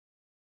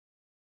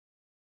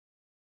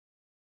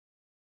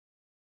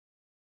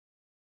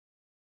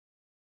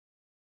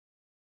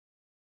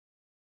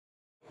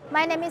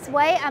My name is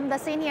Wei. I'm the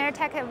Senior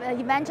Tech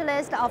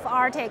Evangelist of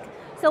ARTIK.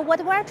 So what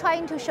we're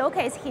trying to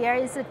showcase here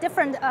is a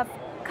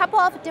couple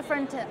of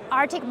different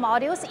ARTIK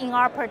modules in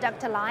our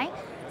product line.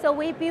 So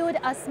we built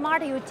a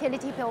smart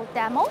utility pole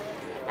demo.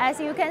 As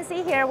you can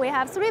see here, we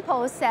have 3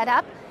 poles set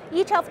up.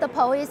 Each of the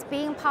poles is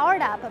being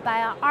powered up by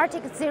an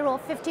ARTIK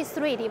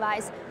 053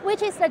 device,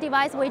 which is the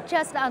device we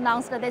just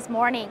announced this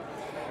morning.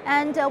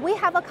 And we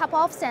have a couple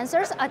of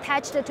sensors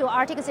attached to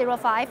ARTIK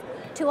 05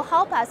 to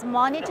help us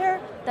monitor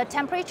the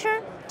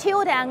temperature,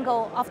 tilt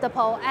angle of the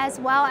pole, as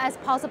well as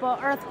possible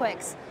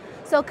earthquakes.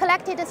 So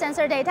collected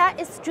sensor data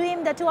is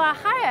streamed to a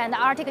higher-end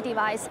ARTIK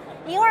device.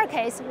 In our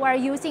case, we're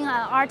using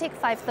an ARTIK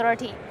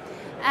 530.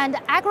 And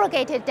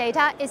aggregated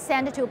data is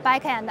sent to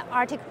back-end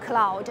ARTIK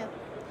cloud.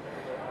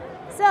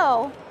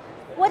 So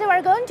what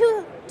we're going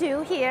to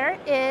do here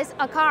is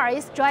a car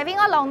is driving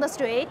along the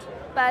street,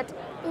 but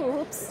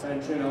oops,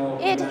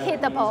 it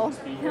hit the pole.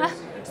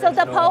 So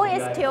the pole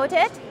is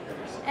tilted,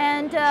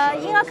 and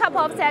in a couple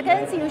of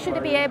seconds, you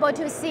should be able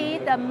to see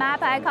the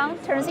map icon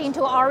turns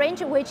into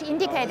orange, which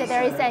indicates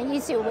there is an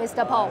issue with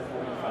the pole.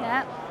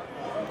 Yeah.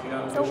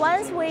 So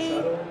once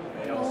we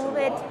move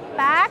it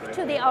back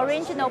to the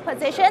original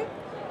position,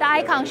 the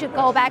icon should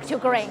go back to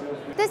green.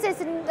 This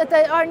is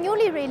our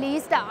newly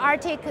released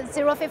ARTIK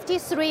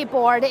 053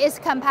 board is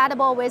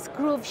compatible with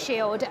groove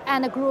shield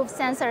and groove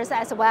sensors,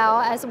 as well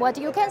as what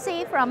you can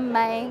see from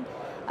my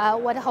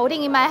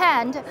holding in my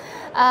hand.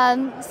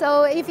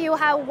 So if you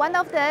have one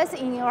of these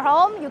in your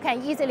home, you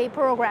can easily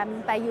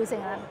program by using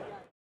them.